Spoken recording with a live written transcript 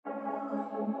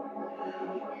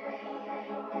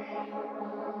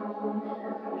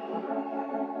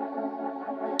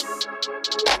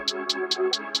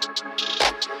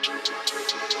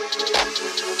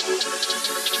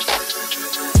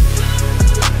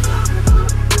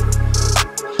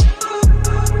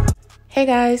Hey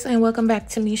guys, and welcome back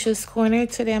to Misha's Corner.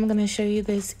 Today I'm going to show you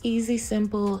this easy,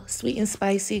 simple, sweet and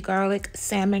spicy garlic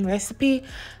salmon recipe.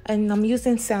 And I'm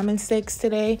using salmon steaks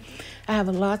today. I have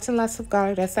lots and lots of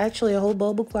garlic. That's actually a whole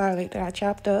bulb of garlic that I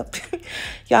chopped up.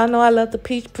 Y'all know I love the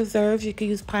peach preserves. You could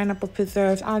use pineapple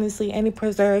preserves. Honestly, any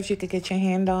preserves you could get your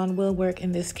hand on will work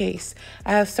in this case.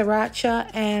 I have sriracha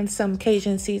and some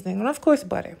Cajun seasoning, and of course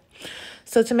butter.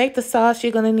 So to make the sauce,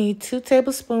 you're going to need 2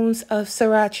 tablespoons of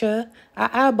sriracha.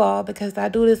 I eyeball because I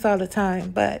do this all the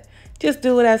time, but just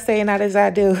do what I say, not as I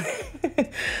do.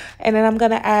 And then I'm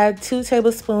going to add 2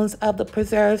 tablespoons of the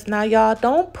preserves. Now, y'all,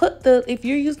 don't put if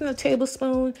you're using a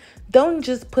tablespoon, don't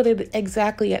just put it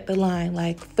exactly at the line.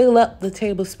 Like, fill up the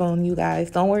tablespoon, you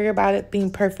guys. Don't worry about it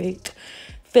being perfect.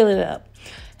 Fill it up.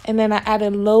 And then I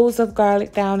added loads of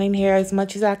garlic down in here, as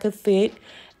much as I could fit.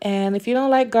 And if you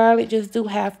don't like garlic, just do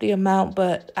half the amount.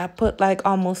 But I put like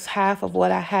almost half of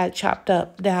what I had chopped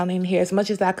up down in here, as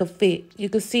much as I could fit. You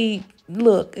can see,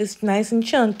 look, it's nice and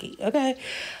chunky, okay?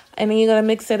 And then you're going to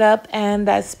mix it up, and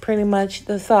that's pretty much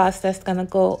the sauce that's going to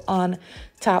go on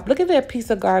top. Look at that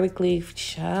piece of garlic leaf.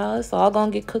 Child, it's all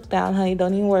going to get cooked down, honey.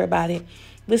 Don't even worry about it.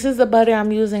 This is the butter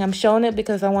I'm using. I'm showing it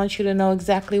because I want you to know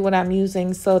exactly what I'm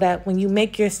using so that when you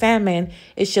make your salmon,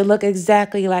 it should look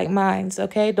exactly like mine's,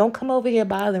 okay? Don't come over here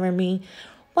bothering me.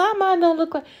 Why mine don't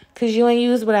look like... Because you ain't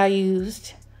used what I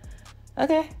used,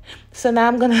 okay? So now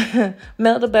I'm going to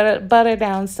melt the butter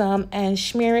down some and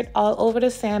smear it all over the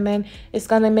salmon. It's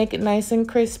going to make it nice and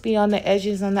crispy on the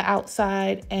edges on the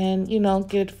outside and, you know,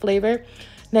 give flavor.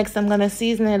 Next, I'm going to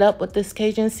season it up with this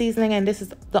Cajun seasoning, and this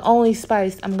is the only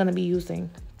spice I'm going to be using.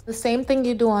 The same thing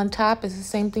you do on top is the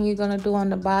same thing you're going to do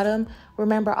on the bottom.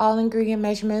 Remember, all ingredient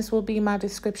measurements will be in my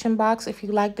description box. If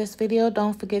you like this video,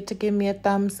 don't forget to give me a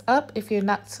thumbs up. If you're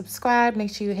not subscribed,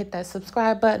 make sure you hit that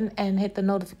subscribe button and hit the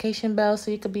notification bell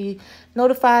so you can be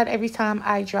notified every time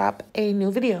I drop a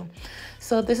new video.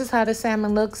 So this is how the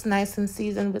salmon looks, nice and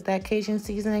seasoned with that Cajun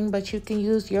seasoning, but you can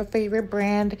use your favorite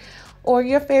brand or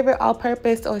your favorite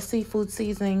all-purpose or seafood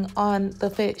seasoning on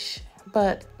the fish.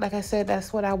 But like I said,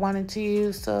 that's what I wanted to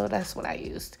use, so that's what I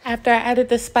used. After I added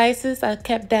the spices, I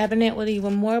kept dabbing it with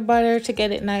even more butter to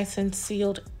get it nice and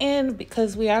sealed in,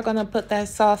 because we are going to put that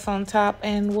sauce on top,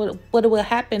 and what will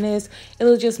happen is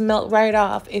it'll just melt right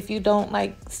off if you don't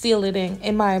like seal it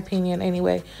in my opinion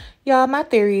anyway. Y'all, my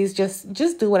theory is just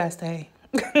do what I say.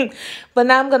 But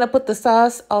now I'm going to put the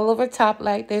sauce all over top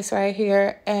like this right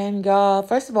here. And y'all,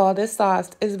 first of all, this sauce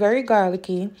is very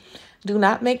garlicky. Do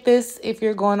not make this if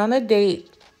you're going on a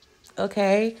date,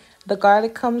 okay? The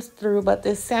garlic comes through, but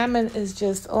this salmon is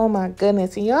just, oh my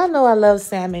goodness. And y'all know I love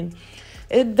salmon.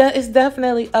 It's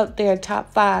definitely up there,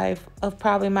 top 5 of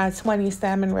probably my 20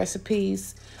 salmon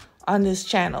recipes on this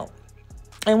channel.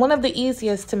 And one of the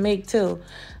easiest to make too.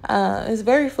 It's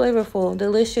very flavorful,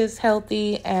 delicious,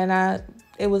 healthy, and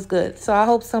it was good. So I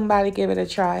hope somebody give it a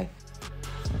try.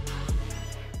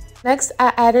 Next,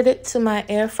 I added it to my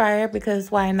air fryer because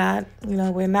why not? You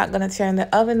know, we're not going to turn the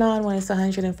oven on when it's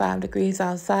 105 degrees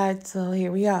outside. So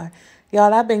here we are.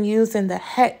 Y'all, I've been using the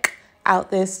heck out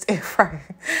this air fryer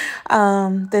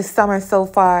this summer so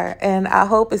far. And I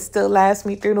hope it still lasts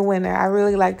me through the winter. I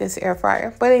really like this air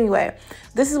fryer. But anyway,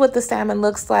 this is what the salmon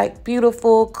looks like.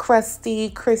 Beautiful,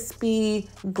 crusty, crispy,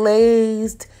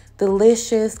 glazed,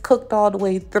 delicious, cooked all the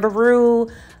way through.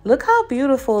 Look how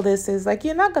beautiful this is. Like,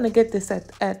 you're not going to get this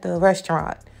at the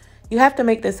restaurant. You have to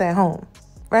make this at home,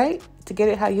 right? To get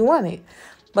it how you want it.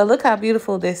 But look how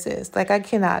beautiful this is. Like, I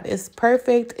cannot. It's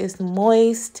perfect. It's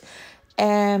moist.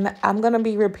 And I'm going to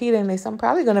be repeating this. I'm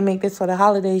probably going to make this for the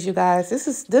holidays, you guys.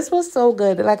 This was so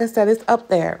good. Like I said, it's up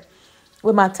there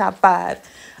with my top 5.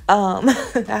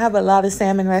 I have a lot of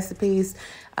salmon recipes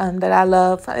that I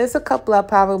love. There's a couple I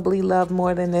probably love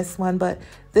more than this one, but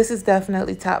this is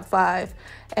definitely top 5.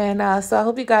 And so I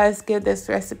hope you guys give this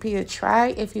recipe a try.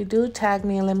 If you do, tag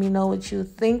me and let me know what you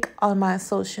think on my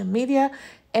social media.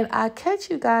 And I'll catch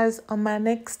you guys on my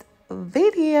next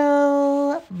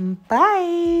video.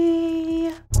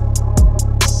 Bye.